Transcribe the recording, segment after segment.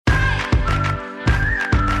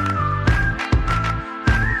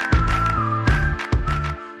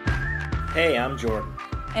Hey, I'm Jordan.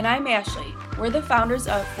 And I'm Ashley. We're the founders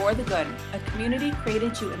of For the Good, a community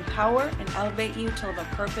created to empower and elevate you to live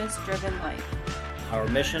a purpose-driven life. Our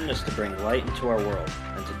mission is to bring light into our world,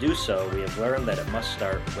 and to do so, we have learned that it must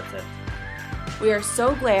start within. We are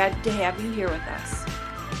so glad to have you here with us.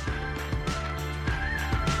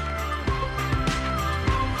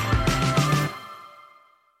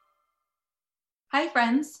 Hi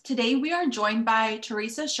friends, today we are joined by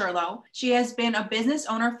Teresa Sherlow. She has been a business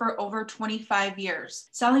owner for over 25 years,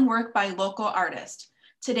 selling work by local artists.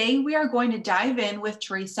 Today we are going to dive in with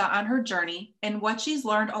Teresa on her journey and what she's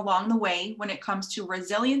learned along the way when it comes to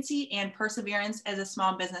resiliency and perseverance as a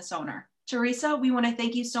small business owner. Teresa, we want to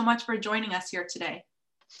thank you so much for joining us here today.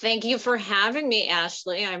 Thank you for having me,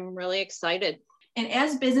 Ashley. I'm really excited. And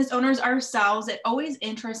as business owners ourselves, it always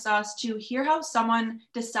interests us to hear how someone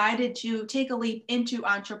decided to take a leap into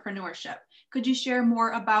entrepreneurship. Could you share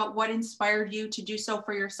more about what inspired you to do so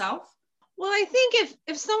for yourself? Well, I think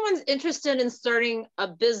if someone's interested in starting a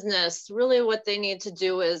business, really what they need to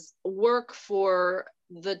do is work for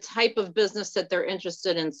the type of business that they're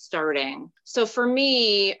interested in starting. So for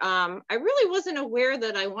me, I really wasn't aware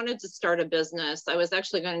that I wanted to start a business. I was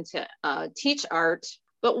actually going to teach art.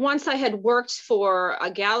 But once I had worked for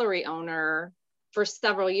a gallery owner for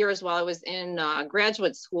several years while I was in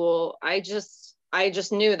graduate school, I just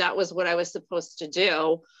knew that was what I was supposed to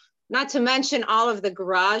do. Not to mention all of the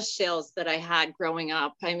garage sales that I had growing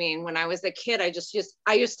up. I mean, when I was a kid,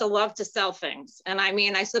 I used to love to sell things. And I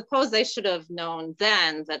mean, I suppose I should have known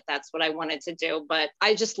then that that's what I wanted to do, but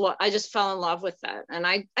I just fell in love with that. And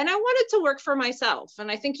I wanted to work for myself. And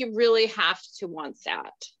I think you really have to want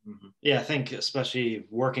that. Mm-hmm. Yeah, I think especially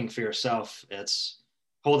working for yourself, it's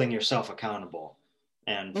holding yourself accountable.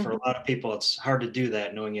 And for a lot of people, it's hard to do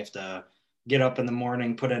that, knowing you have to get up in the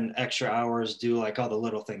morning, put in extra hours, do like all the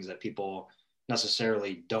little things that people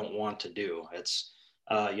necessarily don't want to do. It's,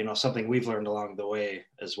 something we've learned along the way,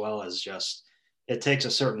 as well as just, it takes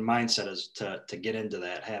a certain mindset to get into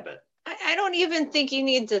that habit. I don't even think you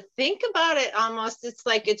need to think about it almost. It's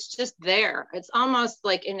like, it's just there. It's almost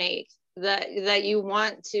like innate that you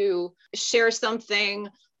want to share something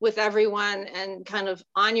with everyone and kind of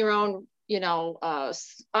on your own,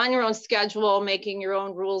 on your own schedule, making your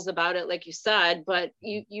own rules about it, like you said, but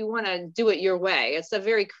you want to do it your way. It's a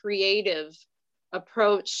very creative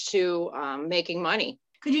approach to making money.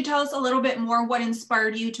 Could you tell us a little bit more what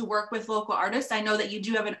inspired you to work with local artists? I know that you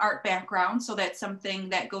do have an art background, so that's something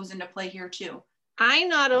that goes into play here too. I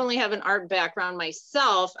not only have an art background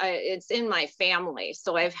myself, it's in my family.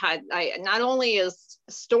 So I not only is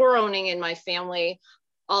store owning in my family,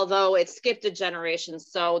 although it skipped a generation.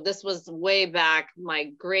 So this was way back.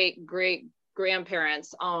 My great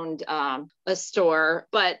grandparents owned a store,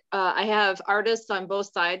 but I have artists on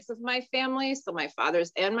both sides of my family. So my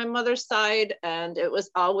father's and my mother's side, and it was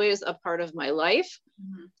always a part of my life.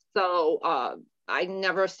 Mm-hmm. So I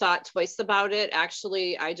never thought twice about it.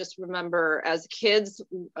 Actually, I just remember as kids,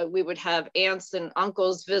 we would have aunts and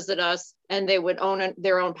uncles visit us, and they would own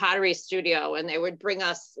their own pottery studio, and they would bring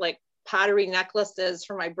us like pottery necklaces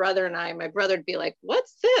for my brother and I. My brother would be like,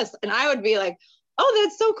 "What's this?" And I would be like, "Oh,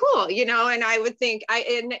 that's so cool," And I would think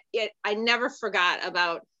I never forgot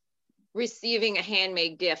about receiving a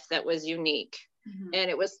handmade gift that was unique. Mm-hmm. And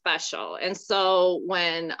it was special. And so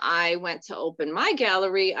when I went to open my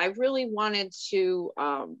gallery, I really wanted to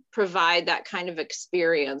provide that kind of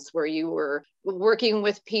experience where you were working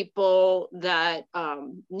with people that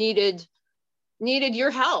needed your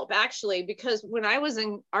help, actually, because when I was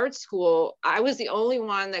in art school, I was the only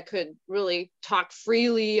one that could really talk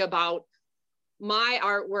freely about my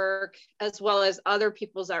artwork, as well as other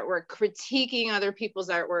people's artwork, critiquing other people's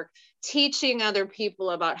artwork, teaching other people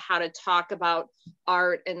about how to talk about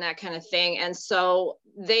art and that kind of thing. And so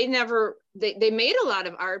they made a lot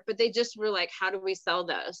of art, but they just were like, how do we sell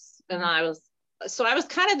this? And I was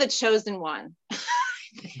kind of the chosen one.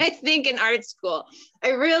 I think in art school, I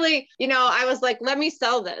really, I was like, let me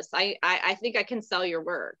sell this. I think I can sell your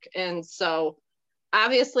work. And so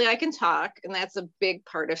obviously I can talk, and that's a big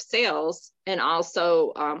part of sales. And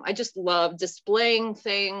also I just love displaying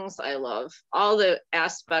things. I love all the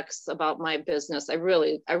aspects about my business. I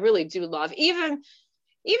really do love even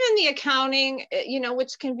the accounting,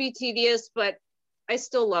 which can be tedious, but I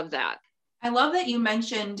still love that. I love that you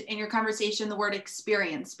mentioned in your conversation the word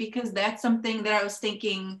experience, because that's something that I was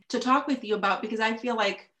thinking to talk with you about, because I feel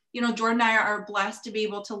like, Jordan and I are blessed to be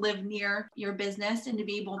able to live near your business and to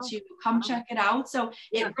be able to come check it out. So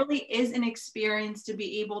it really is an experience to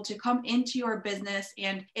be able to come into your business,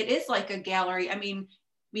 and it is like a gallery. I mean,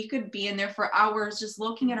 we could be in there for hours just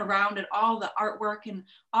looking at around at all the artwork and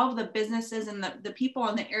all of the businesses and the people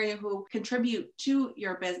in the area who contribute to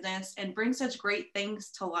your business and bring such great things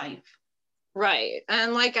to life. Right.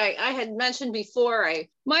 And like I had mentioned before, I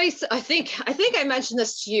think I mentioned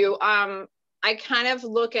this to you. I kind of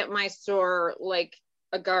look at my store like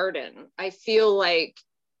a garden. I feel like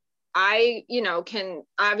I, can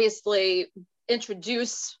obviously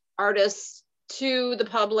introduce artists to the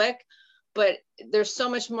public, but there's so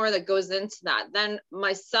much more that goes into that. Then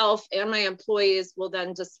myself and my employees will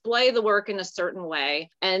then display the work in a certain way,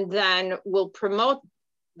 and then we'll promote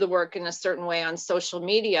the work in a certain way on social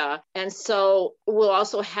media. And so we'll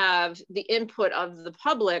also have the input of the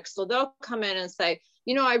public. So they'll come in and say,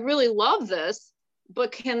 I really love this,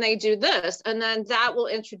 but can they do this? And then that will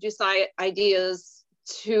introduce ideas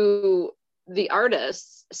to the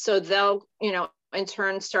artists. So they'll, in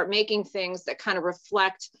turn start making things that kind of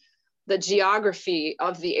reflect the geography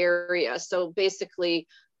of the area. So basically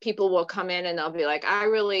people will come in and they'll be like, I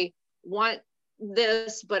really want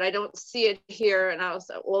this, but I don't see it here. And I was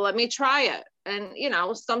like, well, let me try it. And,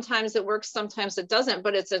 sometimes it works, sometimes it doesn't,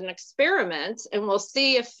 but it's an experiment, and we'll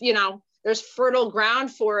see if, there's fertile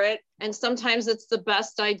ground for it. And sometimes it's the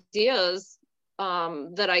best ideas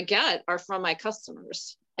that I get are from my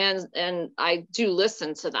customers. And I do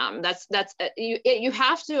listen to them. That's you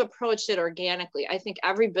have to approach it organically. I think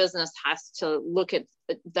every business has to look at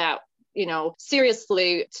that,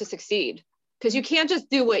 seriously to succeed, because you can't just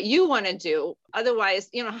do what you want to do. Otherwise,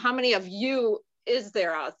 how many of you is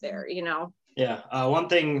there out there, Yeah. One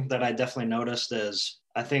thing that I definitely noticed is,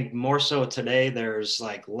 I think more so today, there's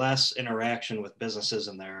like less interaction with businesses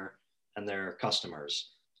and their customers.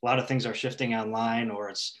 A lot of things are shifting online, or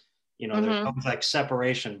it's, there's almost like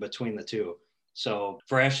separation between the two. So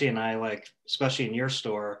for Ashley and I, like, especially in your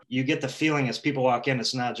store, you get the feeling as people walk in,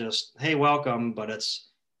 it's not just, hey, welcome, but it's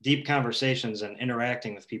deep conversations and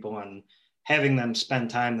interacting with people and having them spend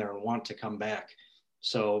time there and want to come back.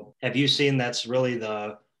 So have you seen that's really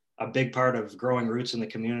a big part of growing roots in the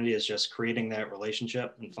community, is just creating that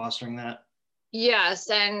relationship and fostering that? Yes,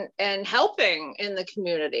 and helping in the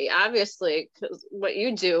community, obviously, because what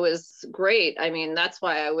you do is great. I mean, that's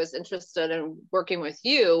why I was interested in working with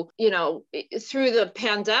you. Through the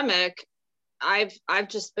pandemic, I've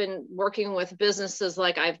just been working with businesses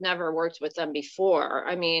like I've never worked with them before.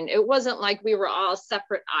 I mean, it wasn't like we were all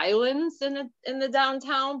separate islands in the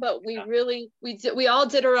downtown, but we all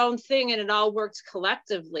did our own thing, and it all worked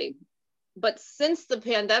collectively. But since the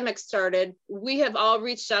pandemic started, we have all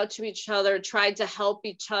reached out to each other, tried to help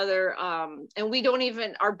each other.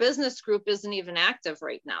 And our business group isn't even active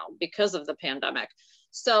right now because of the pandemic.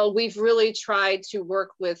 So we've really tried to work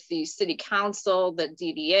with the city council, the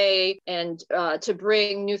DDA, and to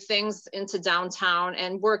bring new things into downtown,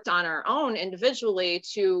 and worked on our own individually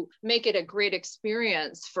to make it a great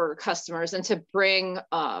experience for customers and to bring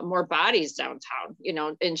more bodies downtown,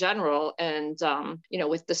 in general. And,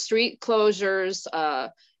 with the street closures,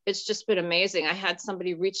 it's just been amazing. I had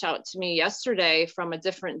somebody reach out to me yesterday from a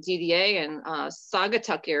different DDA in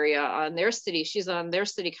Saugatuck area on their city. She's on their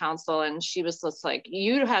city council, and she was just like,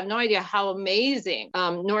 you have no idea how amazing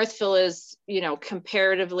Northville is,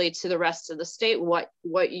 comparatively to the rest of the state,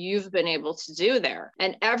 what you've been able to do there.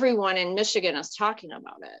 And everyone in Michigan is talking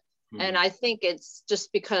about it. Mm-hmm. And I think it's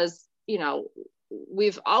just because,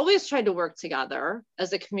 we've always tried to work together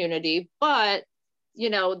as a community, but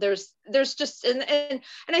there's just, and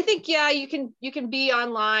I think, yeah, you can be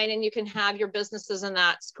online and you can have your businesses, and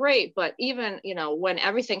that's great. But even, when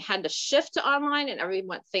everything had to shift to online and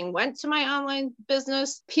everything went to my online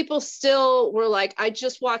business, people still were like, I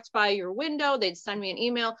just walked by your window. They'd send me an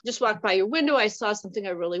email, just walked by your window. I saw something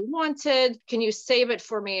I really wanted. Can you save it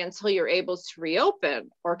for me until you're able to reopen?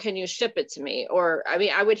 Or can you ship it to me? Or,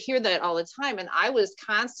 I would hear that all the time. And I was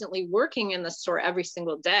constantly working in the store every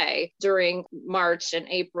single day during March and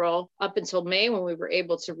April up until May, when we were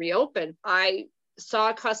able to reopen. I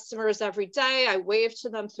saw customers every day. I waved to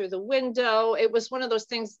them through the window. It was one of those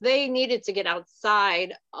things, they needed to get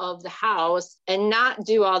outside of the house and not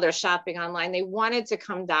do all their shopping online. They wanted to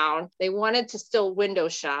come down. They wanted to still window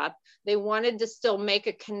shop. They wanted to still make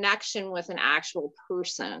a connection with an actual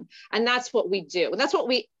person. And that's what we do. That's what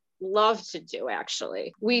we love to do,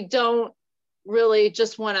 actually. We don't really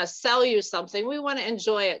just want to sell you something. We want to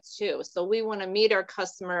enjoy it too. So we want to meet our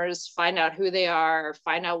customers, find out who they are,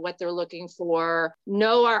 find out what they're looking for,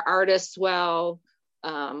 know our artists well,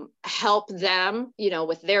 help them,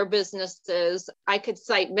 with their businesses. I could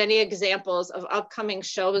cite many examples of upcoming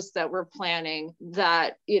shows that we're planning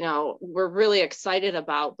that, we're really excited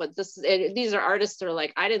about. But these are artists that are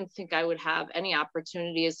like, I didn't think I would have any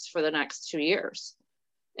opportunities for the next 2 years.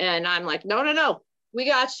 And I'm like, no, no, no, we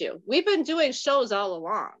got you. We've been doing shows all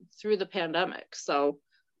along through the pandemic. So,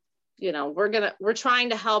 you know, we're trying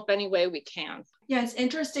to help any way we can. Yeah, it's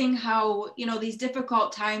interesting how, you know, these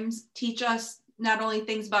difficult times teach us not only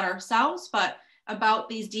things about ourselves, but about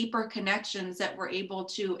these deeper connections that we're able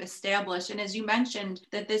to establish. And as you mentioned,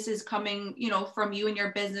 that this is coming, you know, from you and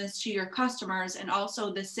your business to your customers, and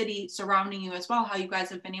also the city surrounding you as well, how you guys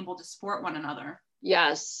have been able to support one another.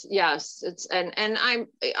 Yes, yes. It's and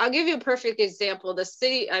I'll give you a perfect example. The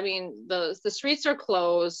city, I mean, the streets are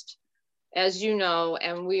closed, as you know,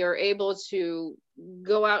 and we are able to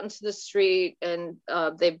go out into the street, and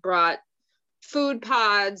they brought food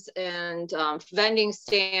pods and vending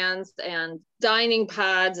stands and dining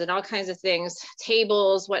pods and all kinds of things,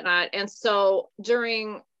 tables, whatnot. And so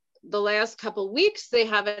during the last couple of weeks, they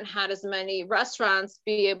haven't had as many restaurants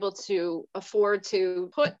be able to afford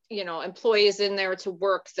to put, you know, employees in there to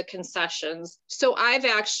work the concessions. So I've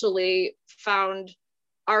actually found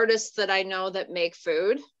artists that I know that make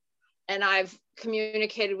food, and I've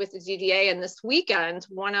communicated with the DDA. And this weekend,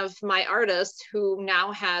 one of my artists, who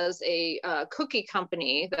now has a cookie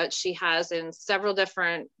company that she has in several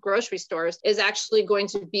different grocery stores, is actually going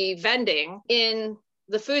to be vending in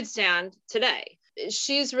the food stand today.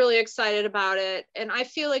 She's really excited about it. And I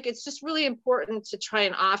feel like it's just really important to try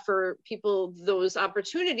and offer people those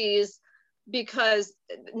opportunities, because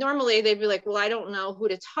normally they'd be like, well, I don't know who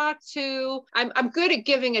to talk to. I'm good at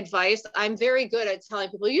giving advice. I'm very good at telling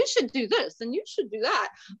people, you should do this and you should do that.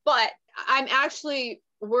 But I'm actually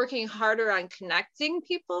working harder on connecting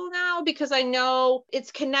people now, because I know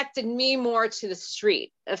it's connected me more to the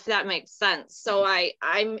street, if that makes sense. So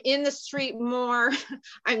I'm in the street more.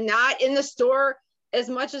 I'm not in the store as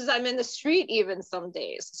much as I'm in the street even some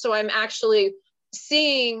days. So I'm actually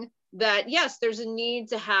seeing that, yes, there's a need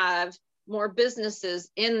to have more businesses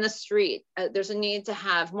in the street. There's a need to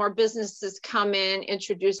have more businesses come in,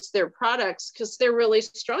 introduce their products, because they're really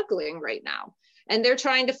struggling right now and they're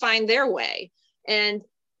trying to find their way. And,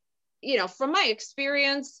 you know, from my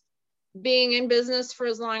experience being in business for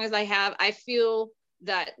as long as I have, I feel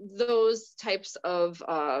that those types of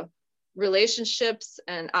relationships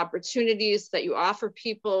and opportunities that you offer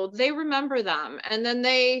people, they remember them, and then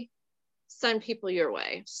they send people your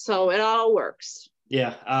way. So it all works.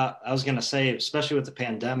 Yeah, I was going to say, especially with the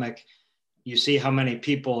pandemic, you see how many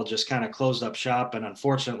people just kind of closed up shop, and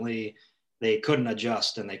unfortunately they couldn't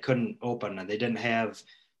adjust and they couldn't open, and they didn't have,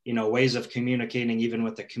 you know, ways of communicating even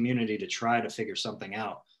with the community to try to figure something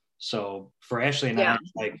out. So for Ashley and I,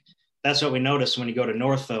 like, that's what we noticed when you go to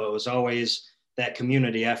Northville. It was always that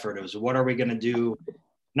community effort. It was, what are we going to do,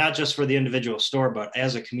 not just for the individual store, but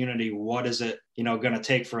as a community, what is it, you know, going to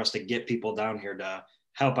take for us to get people down here to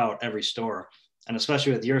help out every store? And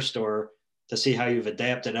especially with your store, to see how you've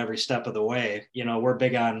adapted every step of the way. You know, we're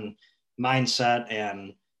big on mindset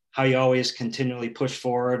and how you always continually push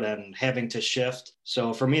forward and having to shift.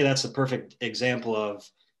 So for me, that's the perfect example of,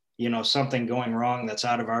 you know, something going wrong that's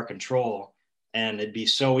out of our control. And it'd be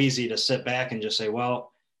so easy to sit back and just say,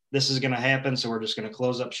 well, this is going to happen, so we're just going to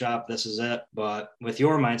close up shop. This is it. But with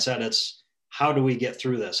your mindset, it's, how do we get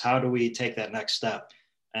through this? How do we take that next step?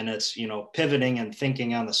 And it's, you know, pivoting and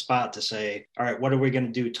thinking on the spot to say, all right, what are we going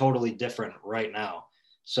to do totally different right now?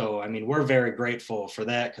 So, I mean, we're very grateful for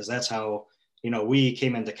that, because that's how, you know, we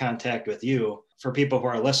came into contact with you. For people who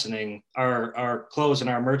are listening, our clothes and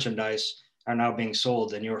our merchandise are now being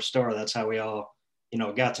sold in your store. That's how we all, you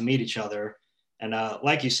know, got to meet each other. And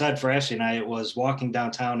like you said, for Ashley and I, it was walking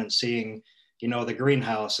downtown and seeing, you know, the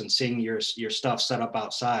greenhouse and seeing your stuff set up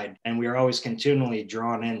outside. And we were always continually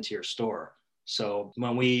drawn into your store. So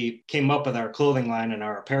when we came up with our clothing line and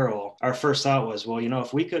our apparel, our first thought was, well, you know,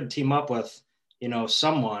 if we could team up with, you know,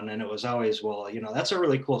 someone, and it was always, well, you know, that's a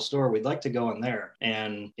really cool store. We'd like to go in there.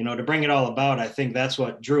 And, you know, to bring it all about, I think that's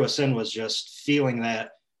what drew us in, was just feeling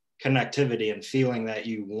that connectivity and feeling that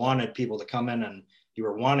you wanted people to come in and you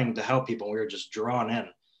were wanting to help people. We were just drawn in.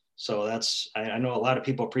 So that's, I know a lot of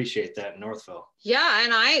people appreciate that in Northville. Yeah.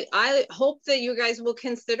 And I hope that you guys will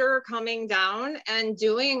consider coming down and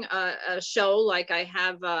doing a show like I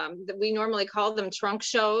have. We normally call them trunk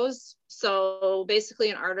shows. So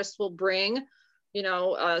basically an artist will bring, you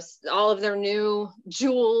know, all of their new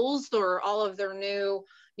jewels or all of their new,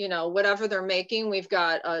 you know, whatever they're making. We've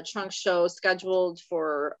got a trunk show scheduled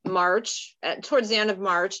for March, towards the end of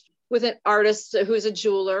March, with an artist who's a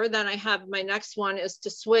jeweler. Then I have my next one is to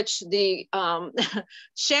switch the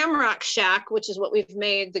Shamrock Shack, which is what we've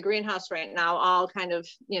made the greenhouse right now, all kind of,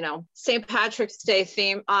 you know, St. Patrick's Day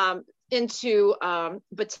theme, into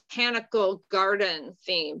botanical garden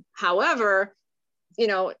theme. However, you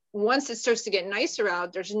know, once it starts to get nicer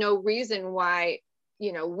out, there's no reason why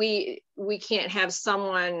you know, we can't have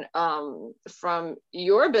someone from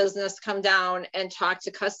your business come down and talk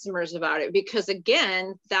to customers about it, because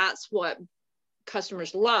again, that's what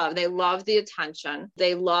customers love. They love the attention.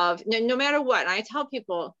 They love, no matter what. And I tell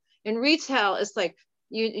people in retail, it's like,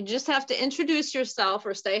 you just have to introduce yourself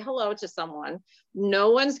or say hello to someone. No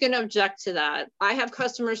one's going to object to that. I have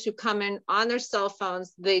customers who come in on their cell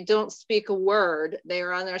phones. They don't speak a word. They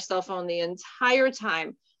are on their cell phone the entire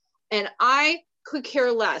time. And I could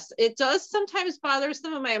care less. It does sometimes bother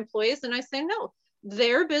some of my employees. And I say, no,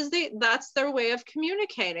 they're busy. That's their way of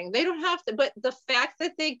communicating. They don't have to, but the fact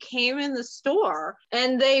that they came in the store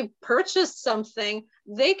and they purchased something,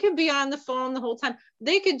 they could be on the phone the whole time.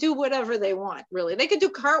 They could do whatever they want, really. They could do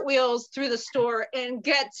cartwheels through the store and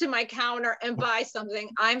get to my counter and buy something.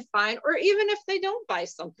 I'm fine. Or even if they don't buy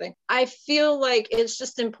something, I feel like it's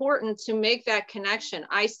just important to make that connection.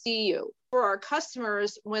 I see you. For our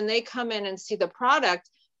customers, when they come in and see the product,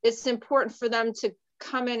 it's important for them to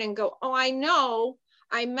come in and go, oh, I know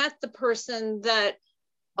I met the person that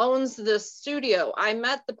owns this studio. I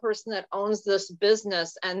met the person that owns this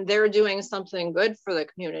business and they're doing something good for the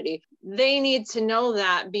community. They need to know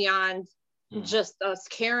that beyond just us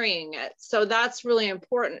carrying it. So that's really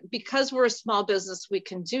important. Because we're a small business, we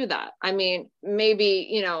can do that. I mean, maybe,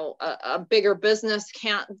 you know, a bigger business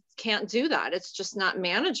can't do that. It's just not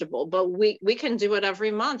manageable, but we can do it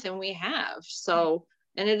every month, and we have. So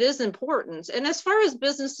and it is important. And as far as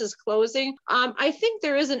businesses closing, I think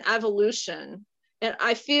there is an evolution. And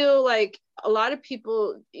I feel like a lot of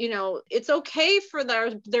people, you know, it's okay for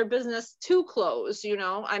their business to close, you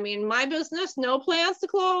know. I mean, my business, no plans to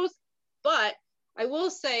close. But I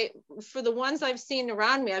will say, for the ones I've seen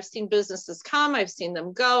around me, I've seen businesses come, I've seen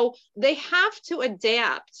them go. They have to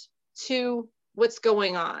adapt to what's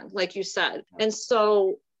going on, like you said. And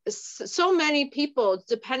so many people,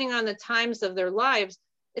 depending on the times of their lives,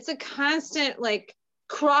 it's a constant like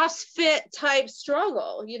CrossFit type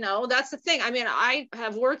struggle. You know, that's the thing. I mean, I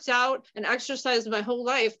have worked out and exercised my whole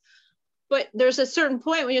life, but there's a certain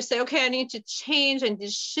point when you say, okay, I need to change and to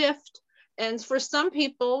shift. And for some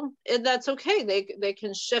people, that's okay. They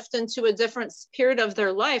can shift into a different period of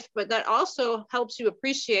their life, but that also helps you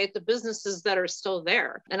appreciate the businesses that are still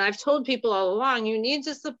there. And I've told people all along, you need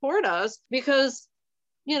to support us, because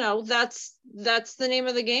you know, that's the name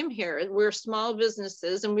of the game here. We're small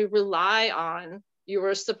businesses and we rely on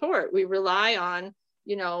your support. We rely on,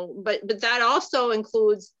 you know, but that also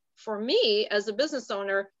includes, for me as a business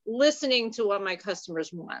owner, listening to what my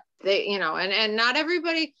customers want. They, you know, and not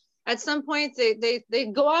everybody, at some point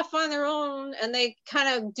they go off on their own and they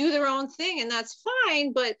kind of do their own thing, and that's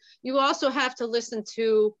fine. But you also have to listen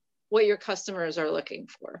to what your customers are looking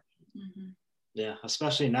for. Mm-hmm. Yeah,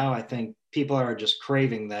 especially now, I think people are just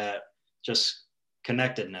craving that just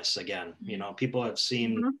connectedness again. You know, people have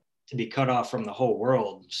seemed to be cut off from the whole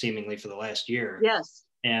world seemingly for the last year. Yes.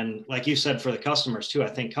 And like you said, for the customers too, I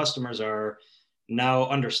think customers are now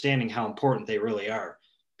understanding how important they really are,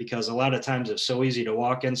 because a lot of times it's so easy to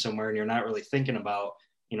walk in somewhere and you're not really thinking about,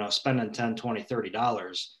 you know, spending $10, $20,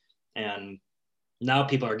 $30. And now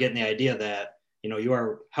people are getting the idea that, you know, you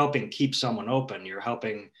are helping keep someone open. You're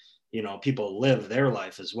helping, you know, people live their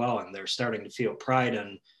life as well. And they're starting to feel pride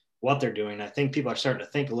in what they're doing. I think people are starting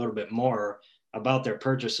to think a little bit more about their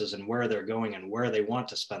purchases and where they're going and where they want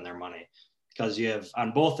to spend their money. Because you have,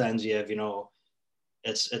 on both ends, you have, you know,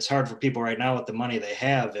 it's hard for people right now with the money they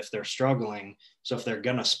have if they're struggling. So if they're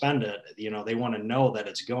going to spend it, you know, they want to know that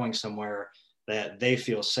it's going somewhere that they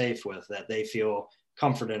feel safe with, that they feel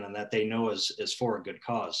confident, and that they know is for a good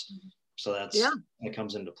cause. So that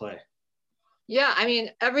comes into play. Yeah, I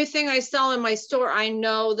mean, everything I sell in my store, I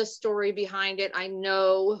know the story behind it. I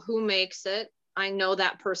know who makes it. I know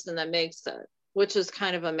that person that makes it, which is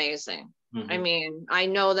kind of amazing. Mm-hmm. I mean, I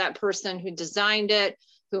know that person who designed it,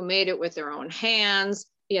 who made it with their own hands.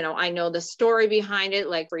 You know, I know the story behind it,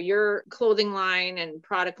 like for your clothing line and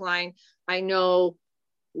product line. I know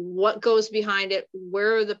what goes behind it,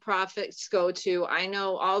 where the profits go to. I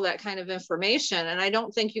know all that kind of information. And I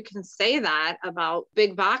don't think you can say that about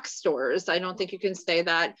big box stores. I don't think you can say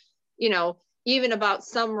that, you know, even about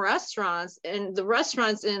some restaurants. And the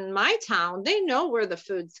restaurants in my town, they know where the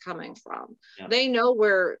food's coming from. Yeah. They know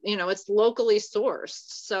where, you know, it's locally sourced.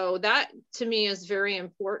 So that to me is very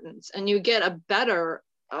important. And you get a better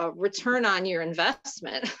return on your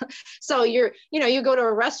investment. So you go to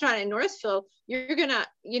a restaurant in Northfield, you're going to,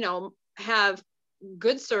 you know, have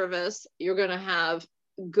good service. You're going to have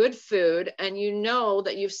good food, and you know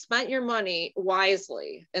that you've spent your money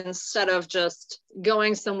wisely, instead of just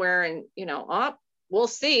going somewhere and, you know, we'll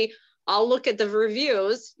see. I'll look at the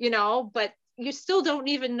reviews, you know, but you still don't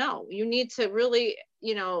even know. You need to really,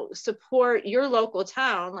 support your local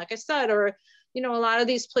town, like I said, or, a lot of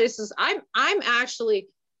these places. I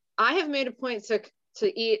have made a point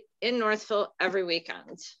to eat in Northville every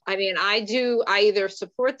weekend. I mean, I either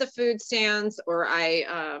support the food stands or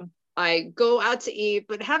I go out to eat.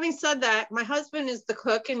 But having said that, my husband is the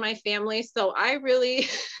cook in my family. So I really,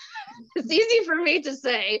 it's easy for me to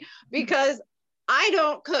say because I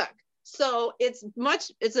don't cook. So it's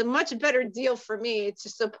a much better deal for me to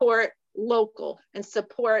support local and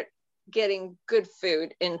support getting good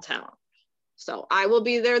food in town. So I will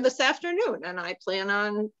be there this afternoon, and I plan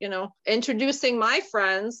on, introducing my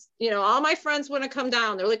friends. All my friends want to come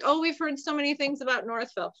down. They're like, oh, we've heard so many things about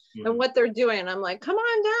Northville and what they're doing. And I'm like, come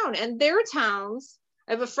on down. And their towns,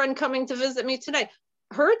 I have a friend coming to visit me today.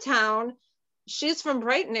 Her town, she's from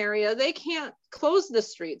Brighton area. They can't close the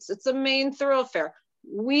streets. It's a main thoroughfare.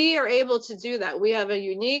 We are able to do that. We have a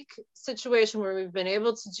unique situation where we've been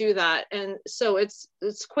able to do that. And so it's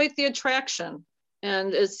quite the attraction.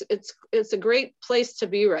 And it's a great place to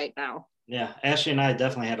be right now. Yeah, Ashley and I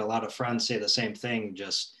definitely had a lot of friends say the same thing.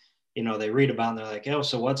 Just, they read about it and they're like, oh,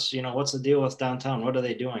 so what's the deal with downtown? What are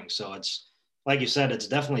they doing? So it's, like you said, it's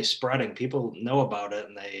definitely spreading. People know about it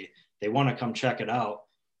and they want to come check it out.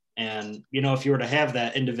 And, if you were to have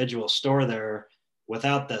that individual store there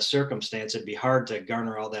without the circumstance, it'd be hard to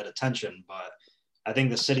garner all that attention. But I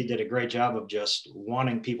think the city did a great job of just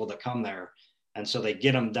wanting people to come there. And so they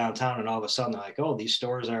get them downtown and all of a sudden they're like, oh, these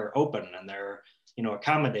stores are open and they're,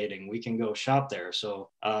 accommodating. We can go shop there. So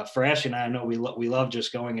for Ashley and I know we love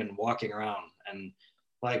just going and walking around. And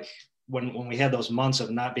like when we had those months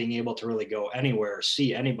of not being able to really go anywhere or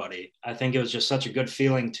see anybody, I think it was just such a good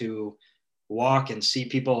feeling to walk and see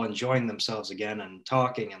people enjoying themselves again and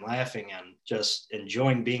talking and laughing and just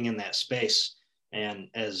enjoying being in that space. And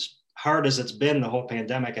as hard as it's been the whole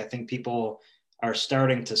pandemic, I think people are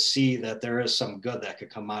starting to see that there is some good that could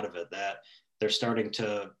come out of it, that they're starting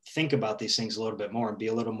to think about these things a little bit more and be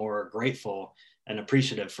a little more grateful and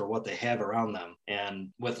appreciative for what they have around them. And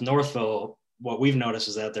with Northville, what we've noticed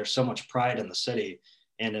is that there's so much pride in the city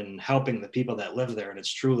and in helping the people that live there. And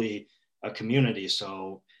it's truly a community.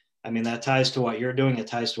 So, I mean, that ties to what you're doing. It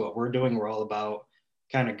ties to what we're doing. We're all about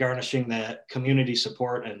kind of garnishing that community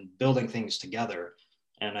support and building things together.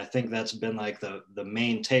 And I think that's been like the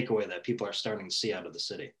main takeaway that people are starting to see out of the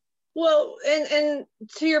city. Well, and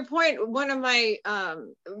to your point, one of my,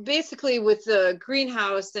 basically with the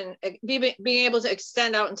greenhouse and being able to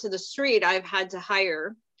extend out into the street, I've had to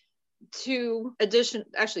hire 3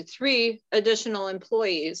 additional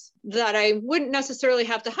employees that I wouldn't necessarily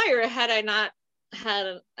have to hire had I not had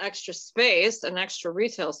an extra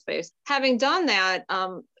retail space. Having done that,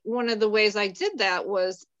 one of the ways I did that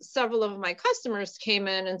was several of my customers came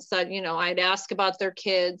in and said, I'd ask about their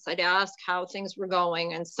kids. I'd ask how things were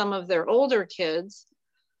going. And some of their older kids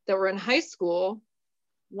that were in high school,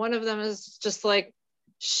 one of them is just like,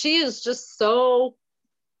 she is just so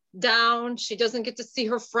down. She doesn't get to see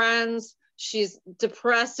her friends. She's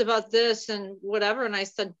depressed about this and whatever. And I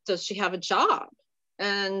said, does she have a job?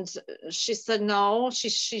 And she said, no,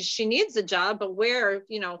 she needs a job, but where,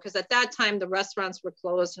 because at that time the restaurants were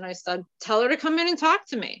closed. And I said, tell her to come in and talk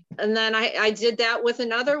to me. And then I did that with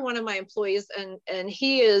another one of my employees. And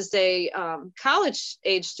he is a college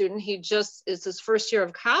age student. He just is his first year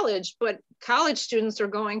of college, but college students are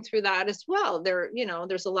going through that as well.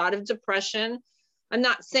 There's a lot of depression. I'm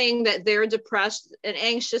not saying that they're depressed and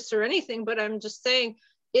anxious or anything, but I'm just saying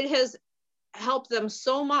it has helped them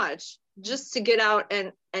so much just to get out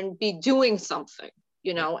and be doing something,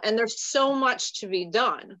 and there's so much to be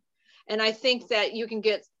done. And I think that you can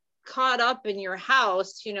get caught up in your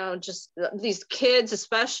house, just these kids,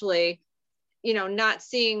 especially, not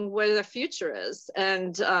seeing where the future is.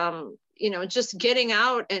 And, just getting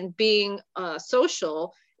out and being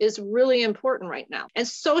social is really important right now, and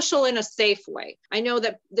social in a safe way. I know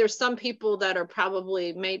that there's some people that are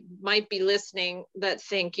probably might be listening that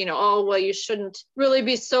think, oh, well, you shouldn't really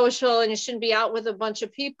be social and you shouldn't be out with a bunch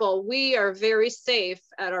of people. We are very safe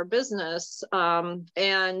at our business. But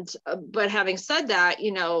having said that,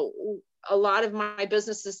 a lot of my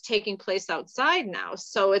business is taking place outside now.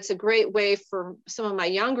 So it's a great way for some of my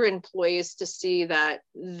younger employees to see that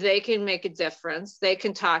they can make a difference. They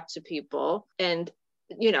can talk to people, and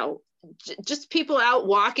just people out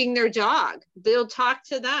walking their dog, they'll talk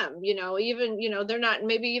to them, even, they're not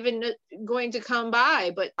maybe even going to come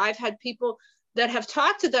by, but I've had people that have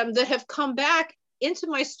talked to them that have come back into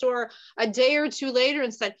my store a day or two later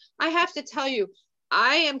and said, I have to tell you,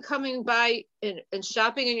 I am coming by and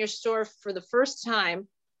shopping in your store for the first time.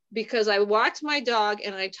 because I walked my dog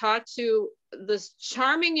and I talked to this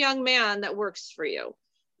charming young man that works for you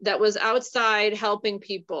that was outside helping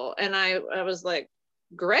people. And I was like,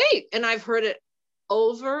 great. And I've heard it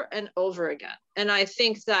over and over again. And I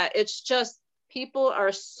think that it's just, people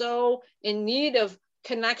are so in need of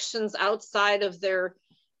connections outside of their,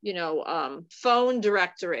 phone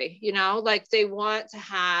directory, like they want to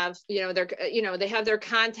have, they have their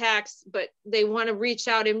contacts, but they want to reach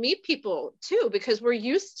out and meet people too, because we're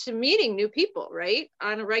used to meeting new people, right?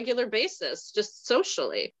 On a regular basis, just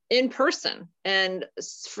socially in person. And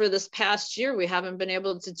for this past year, we haven't been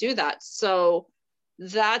able to do that. So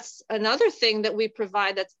that's another thing that we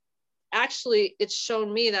provide. That's actually, it's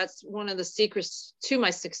shown me that's one of the secrets to my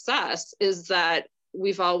success, is that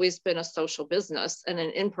we've always been a social business and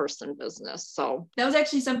an in-person business. So that was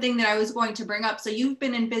actually something that I was going to bring up. So you've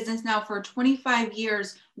been in business now for 25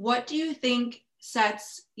 years. What do you think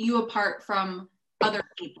sets you apart from other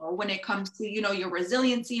people when it comes to, your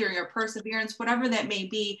resiliency or your perseverance, whatever that may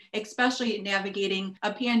be, especially navigating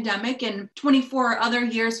a pandemic and 24 other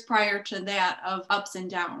years prior to that of ups and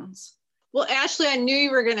downs? Well, Ashley, I knew you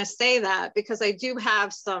were going to say that because I do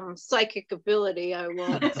have some psychic ability. I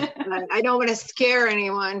don't want to scare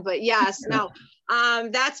anyone, but yes, no,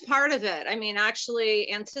 that's part of it. I mean,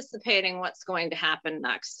 actually anticipating what's going to happen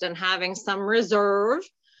next and having some reserve.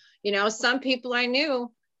 Some people I knew,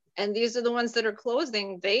 and these are the ones that are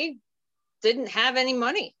closing, they didn't have any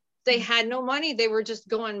money. They had no money. They were just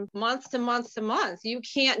going month to month to month. You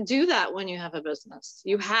can't do that when you have a business.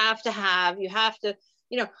 You have to,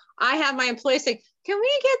 I have my employees say, can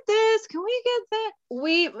we get this? Can we get that?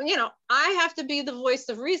 I have to be the voice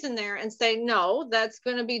of reason there and say, no, that's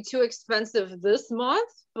going to be too expensive this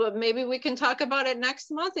month, but maybe we can talk about it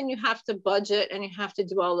next month. And you have to budget and you have to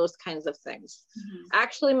do all those kinds of things. Mm-hmm.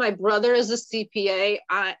 Actually, my brother is a CPA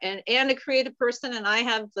and a creative person, and I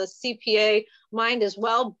have the CPA mind as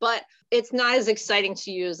well, but it's not as exciting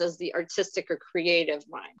to use as the artistic or creative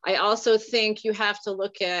mind. I also think you have to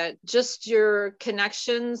look at just your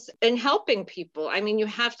connections and helping people. I mean, you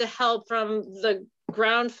have to help from the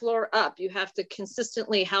ground floor up. You have to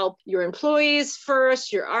consistently help your employees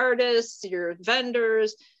first, your artists, your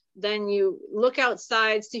vendors. Then you look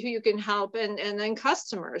outside, see who you can help, and then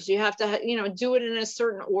customers. You have to, do it in a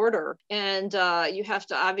certain order, and you have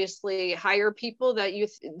to obviously hire people that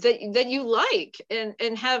you like,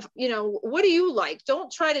 and have, what do you like?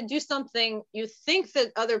 Don't try to do something you think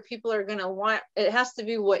that other people are going to want. It has to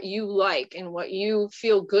be what you like and what you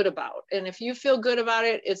feel good about. And if you feel good about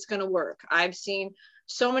it, it's going to work. I've seen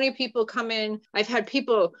so many people come in. I've had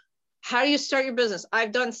people, how do you start your business?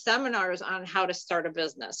 I've done seminars on how to start a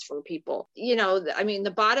business for people.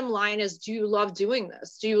 The bottom line is, do you love doing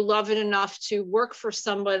this? Do you love it enough to work for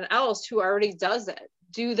someone else who already does it?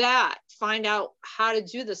 Do that. Find out how to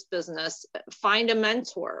do this business. Find a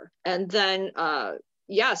mentor. And then,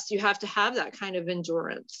 yes, you have to have that kind of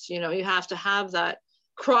endurance. You have to have that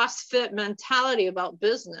CrossFit mentality about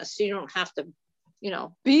business. You don't have to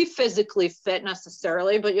be physically fit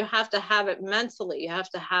necessarily, but you have to have it mentally. You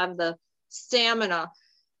have to have the stamina.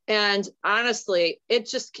 And honestly, it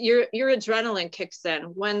just, your adrenaline kicks in.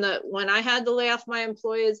 When I had to lay off my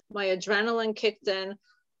employees, my adrenaline kicked in.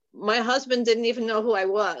 My husband didn't even know who I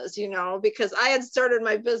was, because I had started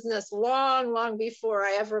my business long, long before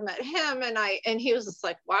I ever met him. And he was just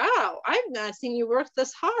like, wow, I've not seen you work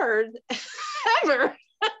this hard ever.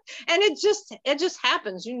 And it just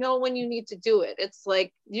happens, when you need to do it. It's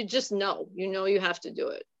like, you just know, you have to do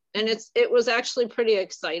it. And it was actually pretty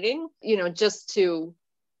exciting, just to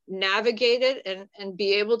navigate it and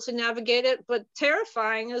be able to navigate it, but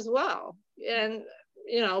terrifying as well. And,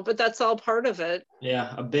 but that's all part of it.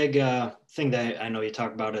 Yeah. A big thing that I know you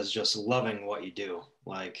talk about is just loving what you do.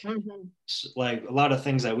 Like a lot of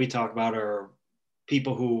things that we talk about are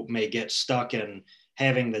people who may get stuck in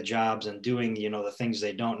having the jobs and doing, the things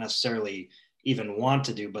they don't necessarily even want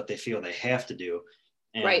to do, but they feel they have to do.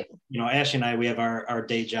 And, right. Ashley and I, we have our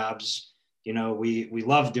day jobs, we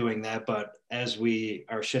love doing that, but as we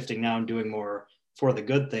are shifting now and doing more for the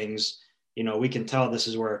good things, we can tell this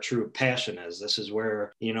is where our true passion is. This is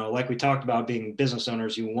where, like we talked about, being business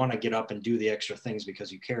owners, you want to get up and do the extra things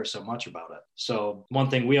because you care so much about it. So one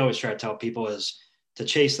thing we always try to tell people is to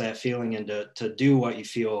chase that feeling and to do what you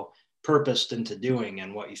feel purposed into doing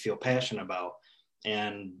and what you feel passionate about.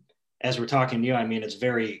 And as we're talking to you, it's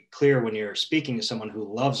very clear when you're speaking to someone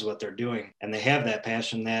who loves what they're doing and they have that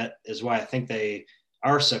passion. That is why I think they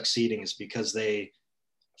are succeeding, is because they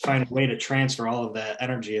find a way to transfer all of that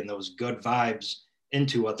energy and those good vibes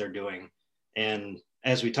into what they're doing. And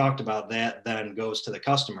as we talked about, that then goes to the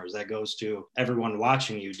customers, that goes to everyone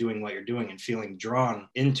watching you doing what you're doing and feeling drawn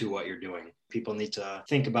into what you're doing. People need to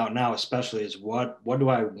think about now, especially, is what do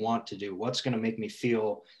I want to do? What's going to make me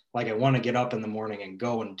feel like I want to get up in the morning and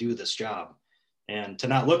go and do this job? And to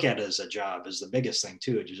not look at it as a job is the biggest thing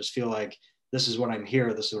too. To just feel like this is what I'm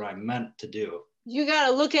here, this is what I'm meant to do. You got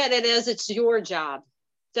to look at it as it's your job.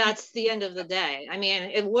 That's the end of the day. I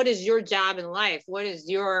mean, what is your job in life? What is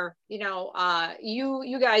your,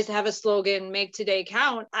 you guys have a slogan, make today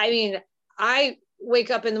count. I mean, I wake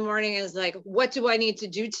up in the morning and it's like, what do I need to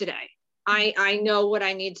do today? I know what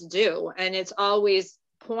I need to do. And it's always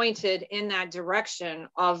pointed in that direction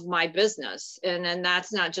of my business. And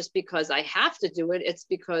that's not just because I have to do it. It's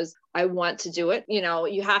because I want to do it.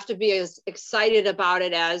 You have to be as excited about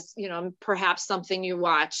it as, perhaps something you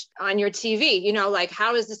watch on your TV, like,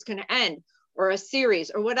 how is this going to end, or a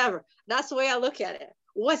series or whatever. That's the way I look at it.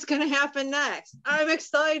 What's going to happen next? I'm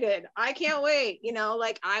excited. I can't wait. You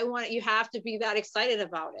have to be that excited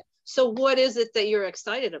about it. So what is it that you're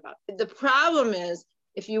excited about? The problem is,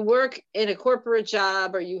 if you work in a corporate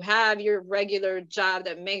job or you have your regular job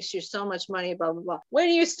that makes you so much money, blah, blah, blah, when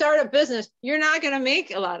you start a business, you're not going to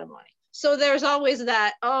make a lot of money. So there's always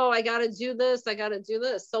that, oh, I got to do this. I got to do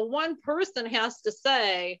this. So one person has to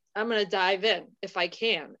say, I'm going to dive in if I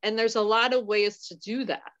can. And there's a lot of ways to do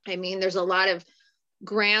that. I mean, there's a lot of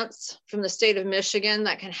grants from the state of Michigan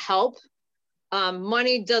that can help.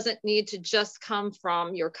 Money doesn't need to just come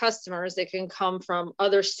from your customers. It can come from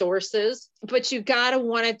other sources, but you got to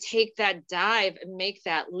want to take that dive and make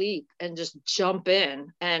that leap and just jump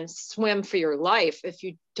in and swim for your life. If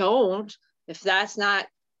you don't, if that's not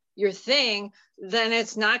your thing, then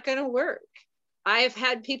it's not going to work. I've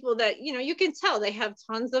had people that, you can tell they have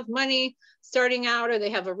tons of money starting out, or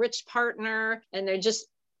they have a rich partner and they're just,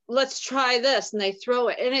 let's try this, and they throw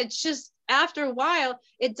it. And it's just, after a while,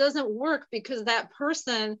 it doesn't work because that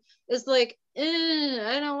person is like,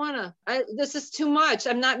 I don't want to, this is too much.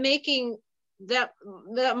 I'm not making that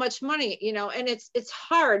much money, and it's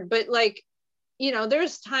hard, but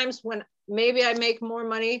there's times when maybe I make more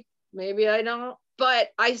money, maybe I don't, but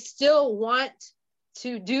I still want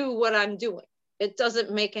to do what I'm doing. It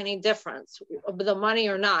doesn't make any difference, the money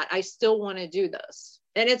or not. I still want to do this.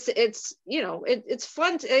 And it's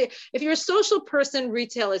fun. If you're a social person,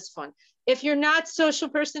 retail is fun. If you're not a social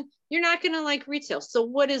person, you're not going to like retail. So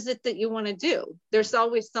what is it that you want to do? There's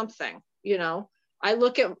always something, I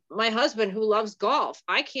look at my husband who loves golf.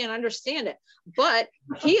 I can't understand it, but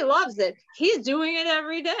he loves it. He's doing it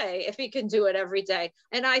every day if he can do it every day.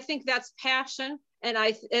 And I think that's passion.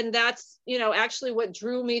 And that's, actually what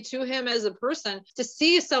drew me to him as a person, to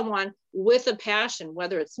see someone with a passion,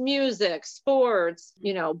 whether it's music, sports,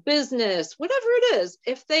 business, whatever it is.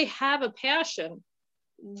 If they have a passion,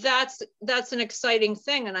 that's an exciting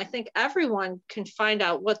thing. And I think everyone can find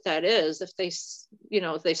out what that is if they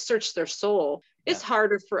search their soul. Yeah. It's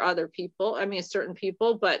harder for other people. I mean, certain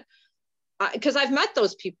people, but because I've met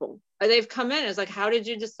those people, they've come in. It's like, how did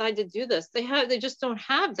you decide to do this? They just don't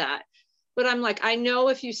have that. But I'm like, I know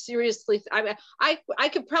if you seriously, I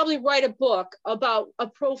could probably write a book about a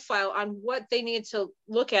profile on what they need to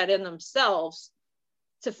look at in themselves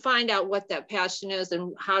to find out what that passion is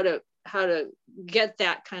and how to get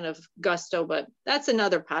that kind of gusto. But that's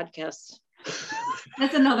another podcast.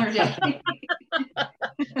 That's another day.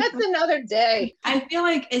 That's another day. I feel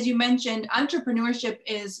like, as you mentioned, entrepreneurship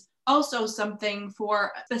is also something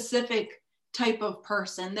for a specific type of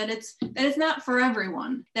person, that it's not for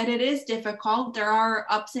everyone, that it is difficult. There are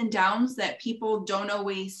ups and downs that people don't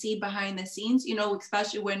always see behind the scenes,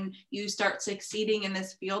 especially when you start succeeding in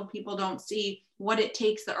this field. People don't see what it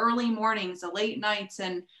takes, the early mornings, the late nights,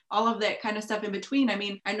 and all of that kind of stuff in between. I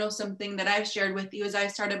mean, I know something that I've shared with you is I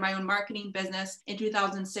started my own marketing business in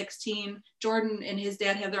 2016. Jordan and his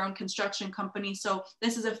dad have their own construction company. So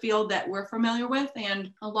this is a field that we're familiar with.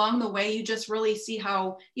 And along the way, you just really see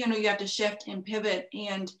how, you have to shift and pivot.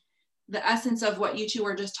 And the essence of what you two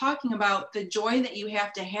were just talking about, the joy that you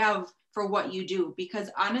have to have for what you do. Because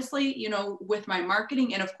honestly, with my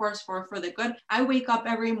marketing and of course for the good, I wake up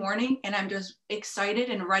every morning and I'm just excited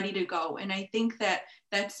and ready to go. And I think that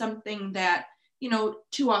that's something that,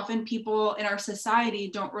 too often people in our society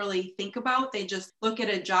don't really think about. They just look at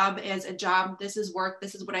a job as a job. This is work.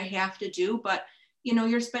 This is what I have to do. But,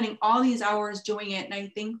 you're spending all these hours doing it. And I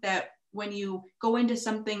think that when you go into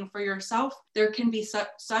something for yourself, there can be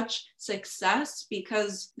such success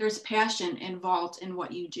because there's passion involved in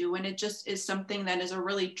what you do. And it just is something that is a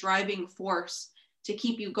really driving force to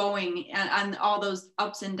keep you going on all those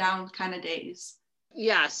ups and downs kind of days.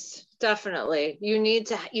 Yes, definitely. You need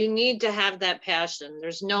to have that passion.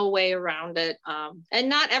 There's no way around it. And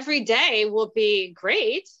not every day will be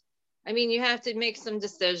great. I mean, you have to make some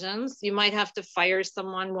decisions. You might have to fire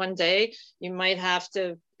someone one day. You might have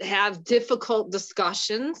to have difficult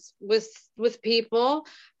discussions with people.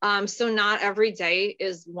 So not every day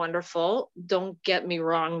is wonderful. Don't get me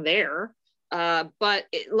wrong there. But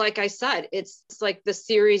like I said, it's like the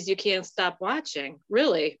series you can't stop watching,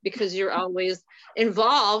 really, because you're always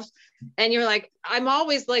involved, and you're like, I'm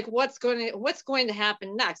always like, what's going to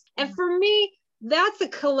happen next? And for me, that's a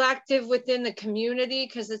collective within the community,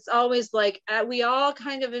 because it's always like we all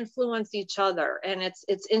kind of influence each other, and it's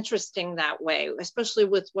interesting that way, especially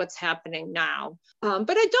with what's happening now.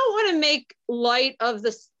 But I don't want to make light of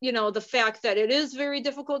this, the fact that it is very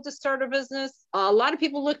difficult to start a business. A lot of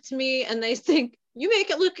people look to me and they think, you make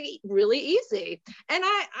it look really easy, and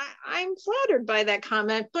I'm flattered by that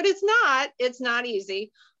comment, but it's not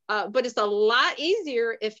easy. But it's a lot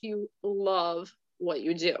easier if you love what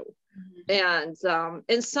you do. And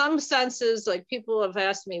in some senses, like, people have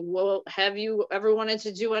asked me, well, have you ever wanted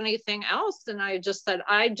to do anything else? And I just said,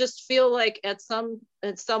 I just feel like at some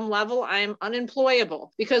level, I'm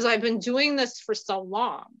unemployable because I've been doing this for so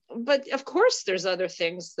long. But of course, there's other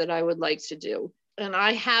things that I would like to do. And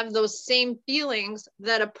I have those same feelings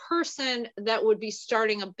that a person that would be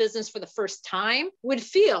starting a business for the first time would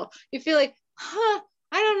feel. You feel like,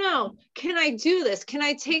 I don't know. Can I do this? Can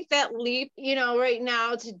I take that leap, right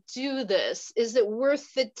now to do this? Is it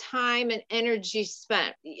worth the time and energy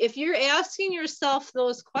spent? If you're asking yourself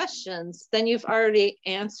those questions, then you've already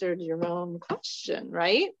answered your own question,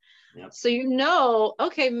 right? Yep. So,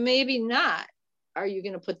 okay, maybe not. Are you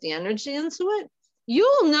going to put the energy into it?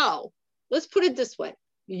 You'll know. Let's put it this way.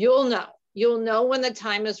 You'll know. You'll know when the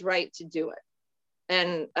time is right to do it.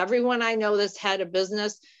 And everyone I know that's had a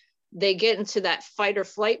business, they get into that fight or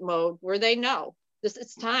flight mode where they know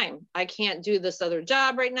it's time. I can't do this other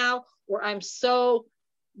job right now, or I'm so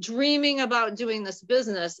dreaming about doing this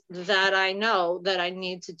business that I know that I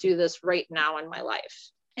need to do this right now in my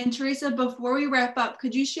life. And Teresa, before we wrap up,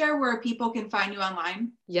 could you share where people can find you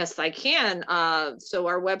online? Yes, I can. So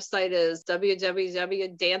our website is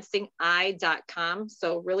www.dancingeye.com.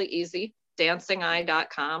 So really easy,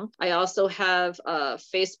 dancingeye.com. I also have a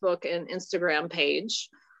Facebook and Instagram page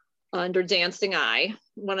under Dancing Eye.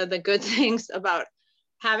 One of the good things about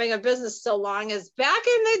having a business so long is back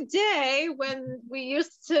in the day when we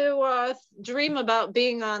used to dream about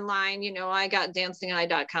being online, I got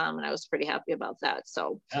dancingeye.com and I was pretty happy about that.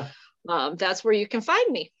 So that's where you can find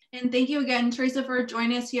me. And thank you again, Teresa, for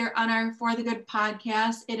joining us here on our For the Good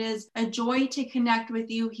podcast. It is a joy to connect with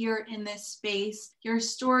you here in this space. Your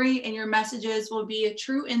story and your messages will be a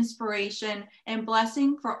true inspiration and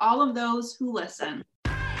blessing for all of those who listen.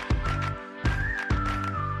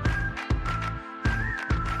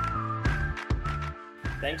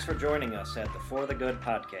 Thanks for joining us at the For the Good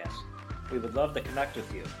podcast. We would love to connect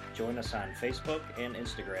with you. Join us on Facebook and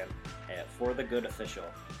Instagram at For the Good Official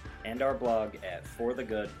and our blog at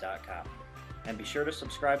forthegood.com. And be sure to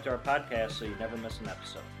subscribe to our podcast so you never miss an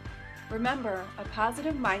episode. Remember, a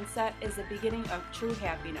positive mindset is the beginning of true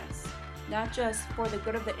happiness, not just for the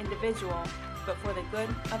good of the individual, but for the good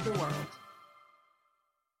of the world.